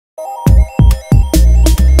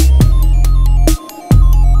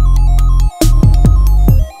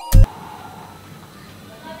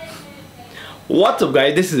What's up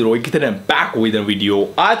guys, this is Rohit and back with a video.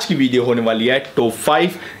 आज की video होने वाली है top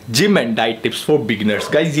 5 gym and diet tips for beginners.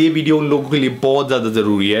 Guys ये video उन लोगों के लिए बहुत ज़्यादा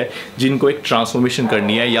ज़रूरी है जिनको एक ट्रांसफॉर्मेशन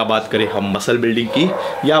करनी है, या बात करें हम मसल बिल्डिंग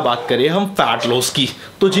की या बात करें हम फैट लॉस की।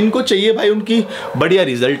 तो जिनको चाहिए भाई उनकी बढ़िया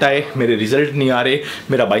रिजल्ट आए। मेरे रिजल्ट नहीं आ रहे,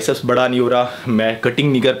 मेरा बाइसेप्स बड़ा नहीं हो रहा, मैं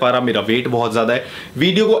कटिंग नहीं कर पा रहा, मेरा वेट बहुत ज़्यादा है।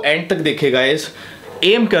 वीडियो को एंड तक देखेगा गाइस।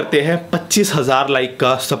 एम करते हैं 25,000 लाइक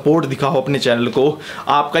का। सपोर्ट दिखाओ अपने चैनल को,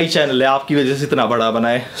 आपका ही चैनल है, आपकी वजह से इतना बड़ा बना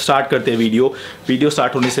है। स्टार्ट करते हैं वीडियो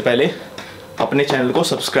स्टार्ट होने से पहले अपने चैनल को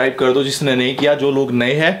सब्सक्राइब कर दो जिसने नहीं किया, जो लोग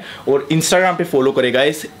नए हैं। और इंस्टाग्राम पे फॉलो करेगा,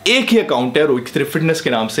 इस एक ही अकाउंट है रोहित खत्री फिटनेस के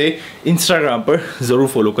नाम से, इंस्टाग्राम पर ज़रूर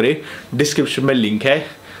फॉलो करें, डिस्क्रिप्शन में लिंक है।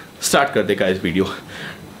 स्टार्ट कर देगा इस वीडियो।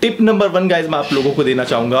 टिप नंबर 1 गाइज मैं आप लोगों को देना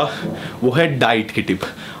चाहूँगा, वो है डाइट की टिप।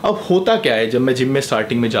 अब होता क्या है, जब मैं जिम में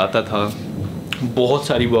स्टार्टिंग में जाता था, बहुत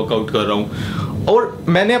सारी वर्कआउट कर रहा हूँ और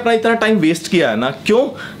मैंने अपना इतना टाइम वेस्ट किया है ना। क्यों?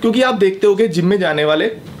 क्योंकि आप देखते होगे जिम में जाने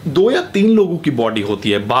वाले 2 या 3 लोगों की बॉडी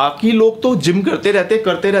होती है, बाकी लोग तो जिम करते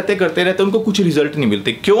रहते उनको कुछ रिजल्ट नहीं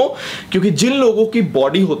मिलते। क्यों? क्योंकि जिन लोगों की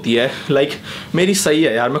बॉडी होती है, लाइक मेरी सही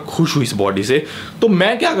है यार, मैं खुश हूँ इस बॉडी से, तो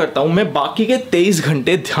मैं क्या करता हूँ, मैं बाकी के 23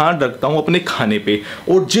 घंटे ध्यान रखता हूँ अपने खाने पे।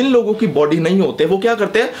 और जिन लोगों की बॉडी नहीं होते वो क्या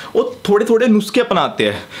करते हैं, वो थोड़े थोड़े नुस्खे अपनाते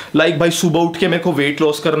हैं। लाइक भाई सुबह उठ के मेरे को वेट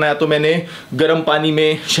लॉस करना है तो मैंने गर्म पानी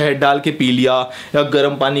में शहद डाल के पी लिया, या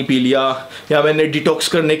गर्म पानी पी लिया, या मैंने डिटॉक्स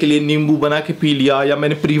करने के लिए नींबू बना के पी लिया, या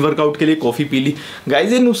मैंने प्री वर्कआउट के लिए कॉफी पी ली।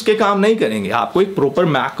 गाइस ये नुस्खे काम नहीं करेंगे। आपको एक प्रॉपर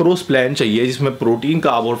मैक्रोस प्लान चाहिए जिसमें प्रोटीन,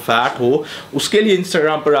 कार्ब और फैट हो। उसके लिए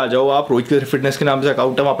इंस्टाग्राम पर आ जाओ आप, रोहित खत्री फिटनेस के नाम से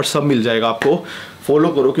अकाउंट है, वहां पर सब मिल जाएगा आपको। फॉलो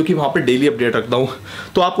करो क्योंकि वहां पर डेली अपडेट रखता हूं।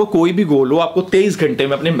 तो आपको कोई भी गोल हो, आपको 23 घंटे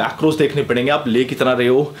में अपने मैक्रोस देखने पड़ेंगे, आप ले कितना रहे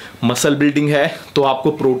हो। मसल बिल्डिंग है तो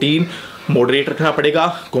आपको प्रोटीन मॉडरेट रखना पड़ेगा,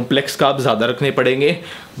 कॉम्प्लेक्स कार्ब ज़्यादा रखने पड़ेंगे,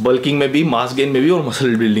 बल्किंग में भी, मास गेन में भी और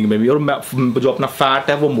मसल बिल्डिंग में भी, और जो अपना फैट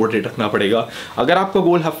है वो मॉडरेट रखना पड़ेगा। अगर आपका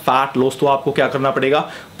गोल है फैट लॉस तो आपको क्या करना पड़ेगा,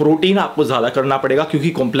 प्रोटीन आपको ज़्यादा करना पड़ेगा क्योंकि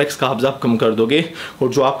कॉम्प्लेक्स कार्ब्स आप कम कर दोगे और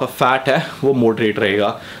जो आपका फैट है वो मॉडरेट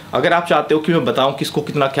रहेगा। अगर आप चाहते हो कि मैं बताऊं किसको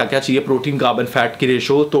कितना क्या क्या चाहिए प्रोटीन, कार्ब एंड फैट की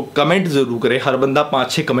रेशो, तो कमेंट जरूर करें। हर बंदा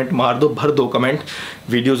 5-6 कमेंट मार दो, भर दो कमेंट,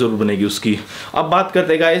 वीडियो जरूर बनेगी उसकी। अब बात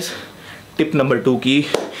करते हैं गाइस टिप नंबर 2 की,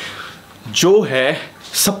 जो है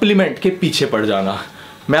सप्लीमेंट के पीछे पड़ जाना।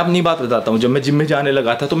 मैं अपनी बात बताता हूँ, जब मैं जिम में जाने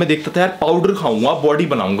लगा था तो मैं देखता था यार पाउडर खाऊंगा बॉडी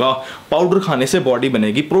बनाऊंगा, पाउडर खाने से बॉडी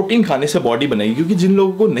बनेगी, प्रोटीन खाने से बॉडी बनेगी। क्योंकि जिन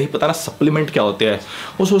लोगों को नहीं पता ना सप्लीमेंट क्या होते हैं,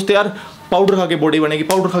 वो सोचते हैं यार पाउडर खा के बॉडी बनेगी,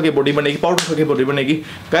 पाउडर खा के बॉडी बनेगी, पाउडर खा के बॉडी बनेगी।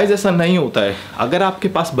 गाइस ऐसा नहीं होता है। अगर आपके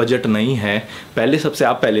पास बजट नहीं है, सबसे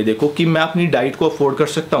आप पहले देखो कि मैं अपनी डाइट को अफोर्ड कर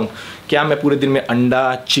सकता हूँ क्या। मैं पूरे दिन में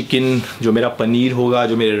अंडा, चिकन, जो मेरा पनीर होगा,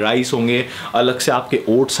 जो मेरे राइस होंगे, अलग से आपके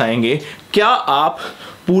ओट्स आएंगे, क्या आप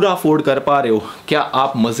पूरा अफोर्ड कर पा रहे हो? क्या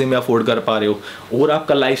आप मज़े में अफोर्ड कर पा रहे हो? और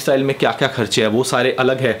आपका लाइफस्टाइल में क्या क्या खर्चे हैं वो सारे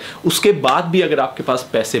अलग है। उसके बाद भी अगर आपके पास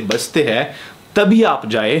पैसे बचते हैं तभी आप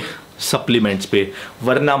जाए सप्लीमेंट्स पे,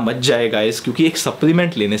 वरना मत जाए गाइस। क्योंकि एक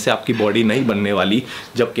सप्लीमेंट लेने से आपकी बॉडी नहीं बनने वाली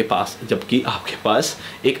जबकि आपके पास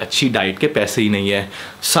एक अच्छी डाइट के पैसे ही नहीं है।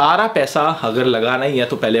 सारा पैसा अगर लगाना ही है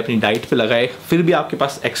तो पहले अपनी डाइट पे लगाए, फिर भी आपके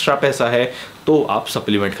पास एक्स्ट्रा पैसा है तो आप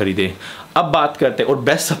सप्लीमेंट खरीदें। अब बात करते हैं और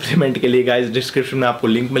बेस्ट सप्लीमेंट के लिए गाइस डिस्क्रिप्शन में आपको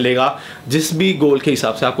लिंक मिलेगा। जिस भी गोल के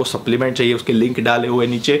हिसाब से आपको सप्लीमेंट चाहिए उसके लिंक डाले हुए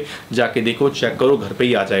नीचे, जाके देखो, चेक करो, घर पे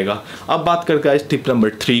ही आ जाएगा। अब बात करते हैं टिप नंबर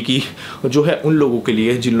 3 की, जो है उन लोगों के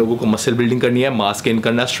लिए जिन लोगों को मसल बिल्डिंग करनी है, मास गेन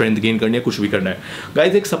करना है, स्ट्रेंथ गेन करनी है, कुछ भी करना है।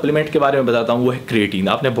 गाइस एक सप्लीमेंट के बारे में बताता हूँ, वो है क्रिएटिन।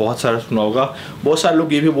 आपने बहुत सारा सुना होगा। बहुत सारे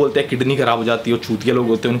लोग ये भी बोलते हैं किडनी खराब हो जाती है, और चूतिया लोग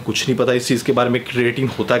होते हैं, उन्हें कुछ नहीं पता इस चीज़ के बारे में क्रिएटिन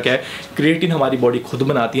होता क्या है। क्रिएटिन हमारी बॉडी खुद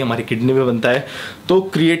बनाती है, हमारी किडनी में बनता है। तो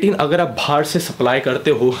क्रिएटिन अगर आप बाहर से सप्लाई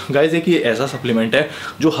करते हो गाइस, एक ये ऐसा सप्लीमेंट है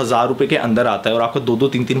जो 1000 रुपये के अंदर आता है और आपका 2-2,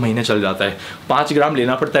 3-3 महीने चल जाता है। 5 ग्राम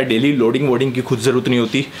लेना पड़ता है डेली, लोडिंग वोडिंग की खुद जरूरत नहीं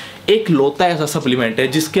होती। एक लौता ऐसा सप्लीमेंट है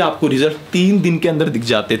जिसके आपको रिजल्ट 3 दिन के अंदर दिख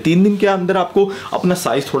जाते हैं। 3 दिन के अंदर आपको अपना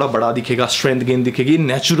साइज थोड़ा बड़ा दिखेगा, स्ट्रेंथ गेन दिखेगी।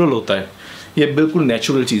 नेचुरल होता है, ये बिल्कुल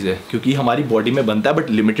नेचुरल चीज़ है क्योंकि हमारी बॉडी में बनता है, बट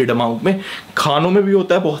लिमिटेड अमाउंट में। खानों में भी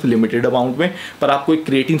होता है बहुत लिमिटेड अमाउंट में, पर आपको एक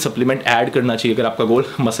क्रिएटिन सप्लीमेंट ऐड करना चाहिए अगर आपका गोल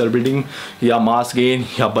मसल बिल्डिंग या मास गेन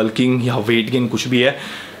या बल्किंग या वेट गेन कुछ भी है।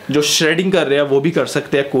 जो श्रेडिंग कर रहे हैं वो भी कर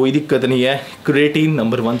सकते हैं, कोई दिक्कत नहीं है। क्रिएटिन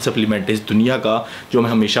नंबर 1 सप्लीमेंट है इस दुनिया का, जो मैं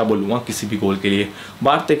हमेशा बोलूँगा किसी भी गोल के लिए।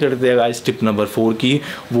 बात करते हैं गाइस टिप नंबर 4 की,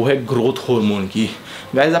 वो है ग्रोथ हार्मोन की।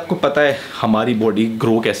 गाइस आपको पता है हमारी बॉडी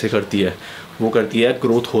ग्रो कैसे करती है? वो करती है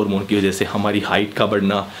ग्रोथ हार्मोन की वजह से। हमारी हाइट का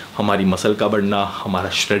बढ़ना, हमारी मसल का बढ़ना, हमारा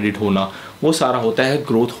श्रेडिड होना, वो सारा होता है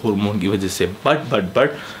ग्रोथ हार्मोन की वजह से।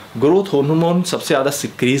 बट ग्रोथ हार्मोन सबसे ज़्यादा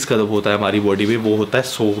सिक्रीज कब होता है हमारी बॉडी में, वो होता है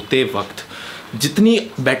सोते वक्त। जितनी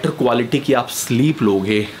बेटर क्वालिटी की आप स्लीप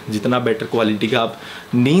लोगे, जितना बेटर क्वालिटी का आप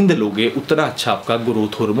नींद लोगे, उतना अच्छा आपका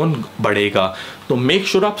ग्रोथ हार्मोन बढ़ेगा। तो मेक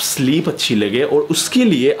श्योर आप स्लीप अच्छी लगे, और उसके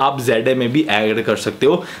लिए आप ZA में भी ऐड कर सकते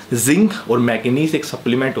हो। जिंक और मैग्नीज एक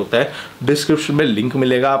सप्लीमेंट होता है, डिस्क्रिप्शन में लिंक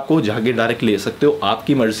मिलेगा आपको, जाके डायरेक्ट ले सकते हो,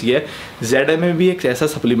 आपकी मर्जी है। ZA में भी एक ऐसा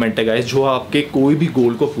सप्लीमेंट है गाइस जो आपके कोई भी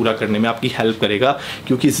गोल को पूरा करने में आपकी हेल्प करेगा,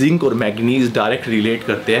 क्योंकि जिंक और मैग्नीज डायरेक्ट रिलेट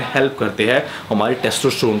करते हैं, हेल्प करते हैं हमारे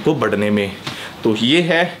टेस्टोस्टेरोन को बढ़ने में। तो ये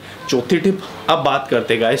है चौथी टिप। अब बात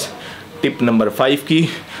करते हैं गाइस टिप नंबर 5 की,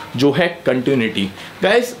 जो है कंटिन्यूटी।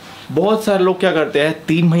 गाइस बहुत सारे लोग क्या करते हैं,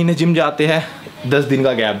 3 महीने जिम जाते हैं, 10 दिन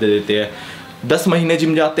का गैप दे देते हैं, 10 महीने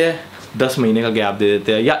जिम जाते हैं, 10 महीने का गैप दे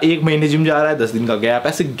देते हैं, या 1 महीने जिम जा रहा है, 10 दिन का गैप।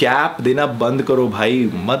 ऐसे गैप देना बंद करो भाई,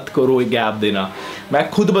 मत करो ये गैप देना। मैं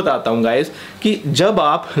खुद बताता हूँ गाइस कि जब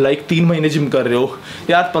आप 3 महीने जिम कर रहे हो,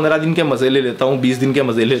 यार 15 दिन के मज़े ले लेता हूँ, 20 दिन के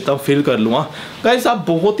मज़े ले लेता हूँ, फिर कर लूँगा, गाइस आप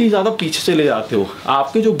बहुत ही ज़्यादा पीछे चले जाते हो।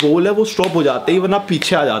 आपके जो गोल है वो स्टॉप हो जाते हैं, वरना आप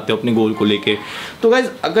पीछे आ जाते हो अपने गोल को लेके। तो गाइस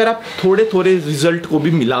अगर आप थोड़े थोड़े रिजल्ट को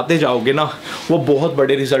भी मिलाते जाओगे ना, वो बहुत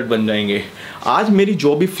बड़े रिजल्ट बन जाएंगे। आज मेरी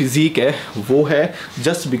जो भी फिजिक है वो है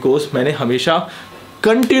जस्ट बिकॉज मैंने हमेशा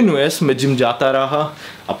कंटिन्यूअस में जिम जाता रहा,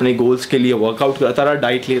 अपने गोल्स के लिए वर्कआउट करता रहा,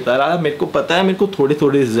 डाइट लेता रहा। मेरे को पता है मेरे को थोड़े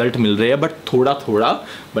थोड़े रिजल्ट मिल रहे हैं, बट थोड़ा थोड़ा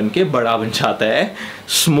बन के बड़ा बन जाता है।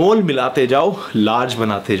 स्मॉल मिलाते जाओ, लार्ज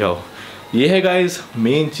बनाते जाओ। ये है गाइस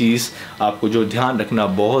मेन चीज़, आपको जो ध्यान रखना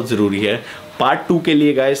बहुत ज़रूरी है। पार्ट 2 के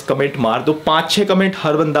लिए गाइस कमेंट मार दो, 5-6 कमेंट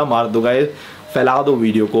हर बंदा मार दो गाइस, फैला दो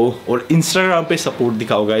वीडियो को, और इंस्टाग्राम पे सपोर्ट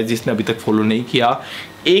दिखाओ गाइस। जिसने अभी तक फॉलो नहीं किया,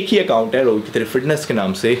 एक ही अकाउंट है रोहित खत्री फिटनेस के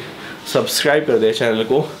नाम से, सब्सक्राइब कर दे चैनल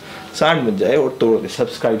को, सांड बन जाए और तोड़ दे,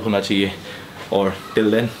 सब्सक्राइब होना चाहिए। और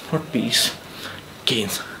टिल देन और पीस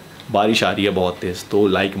गेन्स। बारिश आ रही है बहुत तेज़, तो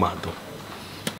लाइक मार दो।